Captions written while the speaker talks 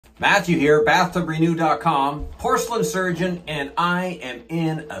Matthew here, bathtubrenew.com, porcelain surgeon, and I am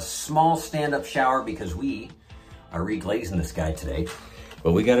in a small stand-up shower because we are reglazing this guy today.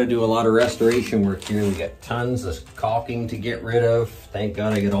 But we got to do a lot of restoration work here. We got tons of caulking to get rid of. Thank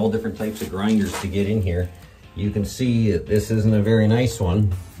God I got all different types of grinders to get in here. You can see that this isn't a very nice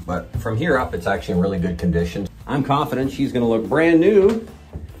one, but from here up, it's actually in really good condition. I'm confident she's going to look brand new.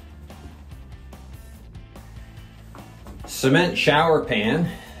 Cement shower pan.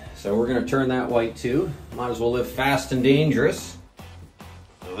 So we're gonna turn that white too. Might as well live fast and dangerous.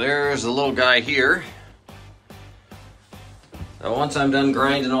 So there's the little guy here. So once I'm done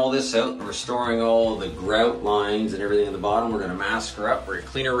grinding all this out and restoring all the grout lines and everything in the bottom, we're gonna mask her up. We're gonna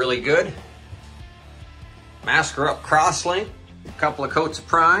clean her really good. Mask her up cross-link, a couple of coats of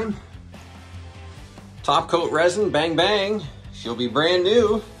prime. Top coat resin, bang bang. She'll be brand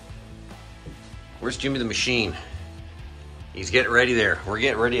new. Where's Jimmy the Machine? He's getting ready there. We're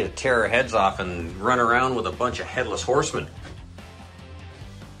getting ready to tear our heads off and run around with a bunch of headless horsemen.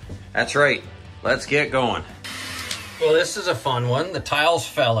 That's right. Let's get going. Well, this is a fun one. The tiles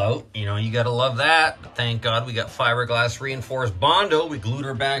fell out. You know, you gotta love that. But thank God we got fiberglass reinforced Bondo. We glued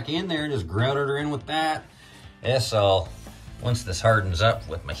her back in there and just grouted her in with that. Yes, once this hardens up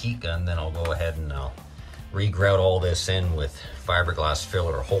with my heat gun, then I'll go ahead and I'll re-grout all this in with fiberglass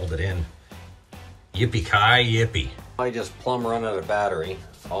filler or hold it in. Yippee-ki yippee. I just plumb run out of battery.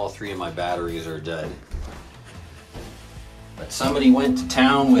 All three of my batteries are dead. But somebody went to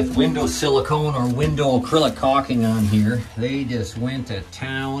town with window silicone or window acrylic caulking on here. They just went to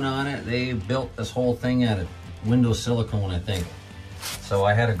town on it. They built this whole thing out of window silicone, I think. So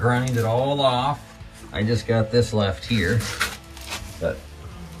I had to grind it all off. I just got this left here. But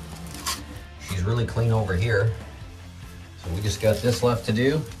she's really clean over here. So we just got this left to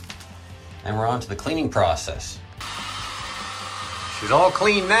do. And we're on to the cleaning process. She's all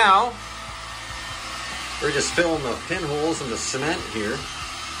clean now. We're just filling the pinholes in the cement here.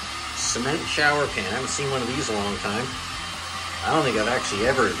 Cement shower pan. I haven't seen one of these in a long time. I don't think I've actually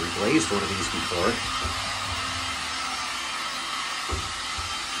ever reglazed one of these before.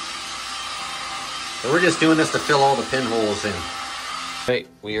 So we're just doing this to fill all the pinholes in. Right,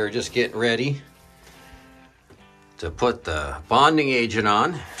 we are just getting ready to put the bonding agent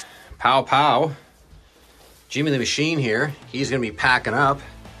on. Pow pow. Jimmy the Machine here, he's gonna be packing up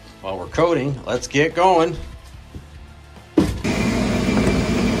while we're coating. Let's get going.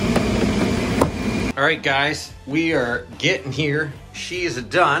 All right, guys, we are getting here. She is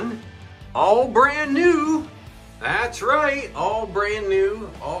done. All brand new. That's right, all brand new,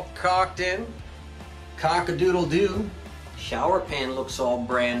 all caulked in. Cock-a-doodle-doo. Shower pan looks all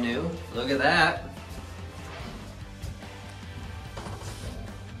brand new. Look at that.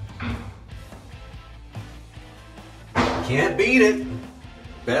 Can't beat it.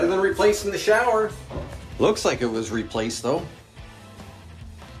 Better than replacing the shower. Looks like it was replaced though.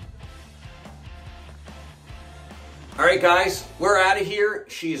 All right, guys, we're out of here.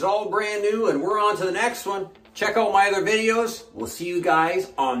 She's all brand new and we're on to the next one. Check out my other videos. We'll see you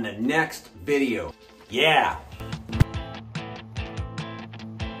guys on the next video. Yeah.